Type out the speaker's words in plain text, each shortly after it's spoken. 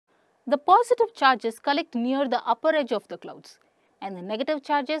The positive charges collect near the upper edge of the clouds and the negative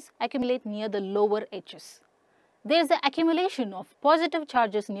charges accumulate near the lower edges. There is the accumulation of positive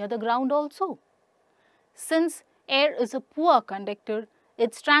charges near the ground also. Since air is a poor conductor,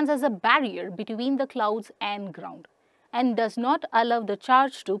 it stands as a barrier between the clouds and ground and does not allow the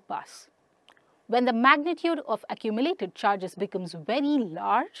charge to pass. When the magnitude of accumulated charges becomes very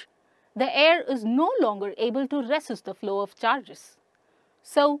large, the air is no longer able to resist the flow of charges.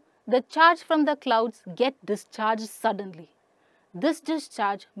 So, the charge from the clouds get discharged suddenly. This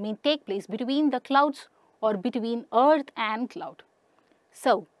discharge may take place between the clouds or between earth and cloud.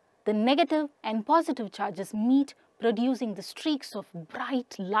 So, the negative and positive charges meet, producing the streaks of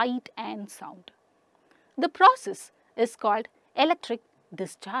bright light and sound. The process is called electric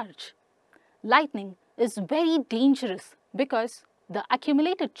discharge. Lightning is very dangerous because the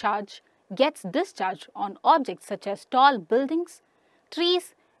accumulated charge gets discharged on objects such as tall buildings,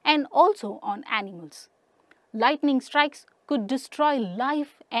 trees, and also on animals. Lightning strikes could destroy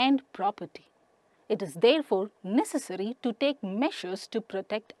life and property. It is therefore necessary to take measures to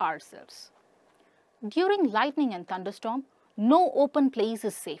protect ourselves. During lightning and thunderstorm, no open place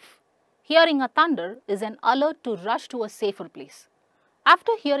is safe. Hearing a thunder is an alert to rush to a safer place.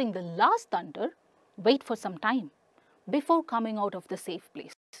 After hearing the last thunder, wait for some time before coming out of the safe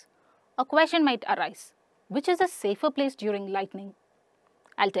place. A question might arise, which is a safer place during lightning?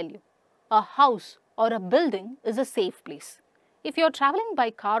 I'll tell you, a house or a building is a safe place. If you are traveling by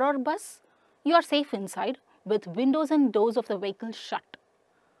car or bus, you are safe inside with windows and doors of the vehicle shut.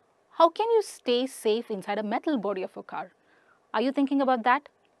 How can you stay safe inside a metal body of a car? Are you thinking about that?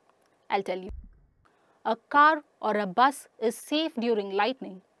 I'll tell you. A car or a bus is safe during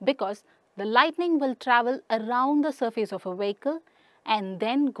lightning because the lightning will travel around the surface of a vehicle and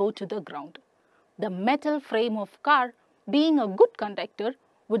then go to the ground. The metal frame of car, being a good conductor,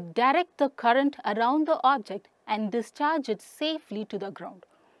 would direct the current around the object and discharge it safely to the ground,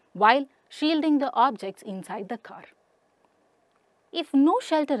 while shielding the objects inside the car. If no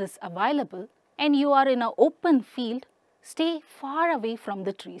shelter is available and you are in an open field, stay far away from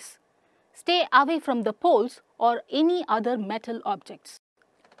the trees. Stay away from the poles or any other metal objects.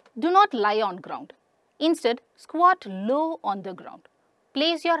 Do not lie on ground. Instead, squat low on the ground.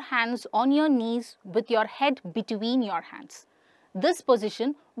 Place your hands on your knees with your head between your hands. This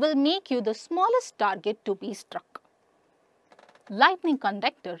position will make you the smallest target to be struck. Lightning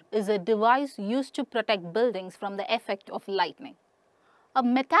conductor is a device used to protect buildings from the effect of lightning. A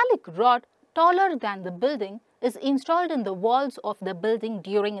metallic rod taller than the building is installed in the walls of the building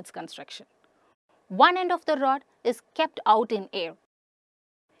during its construction. One end of the rod is kept out in air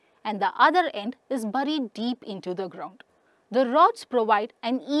and the other end is buried deep into the ground. The rods provide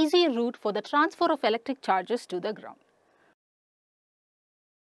an easy route for the transfer of electric charges to the ground.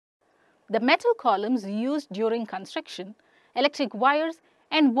 The metal columns used during construction, electric wires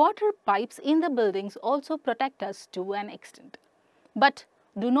and water pipes in the buildings also protect us to an extent. But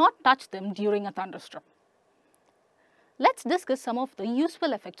do not touch them during a thunderstorm. Let's discuss some of the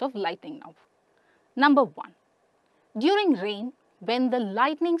useful effects of lightning now. Number 1. During rain, when the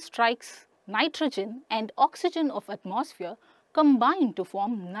lightning strikes, nitrogen and oxygen of atmosphere combine to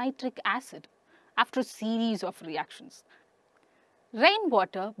form nitric acid after a series of reactions.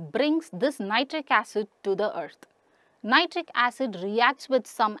 Rainwater brings this nitric acid to the earth. Nitric acid reacts with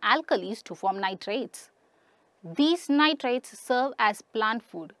some alkalis to form nitrates. These nitrates serve as plant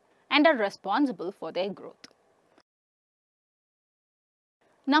food and are responsible for their growth.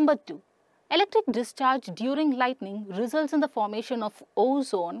 Number 2. Electric discharge during lightning results in the formation of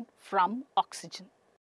ozone from oxygen.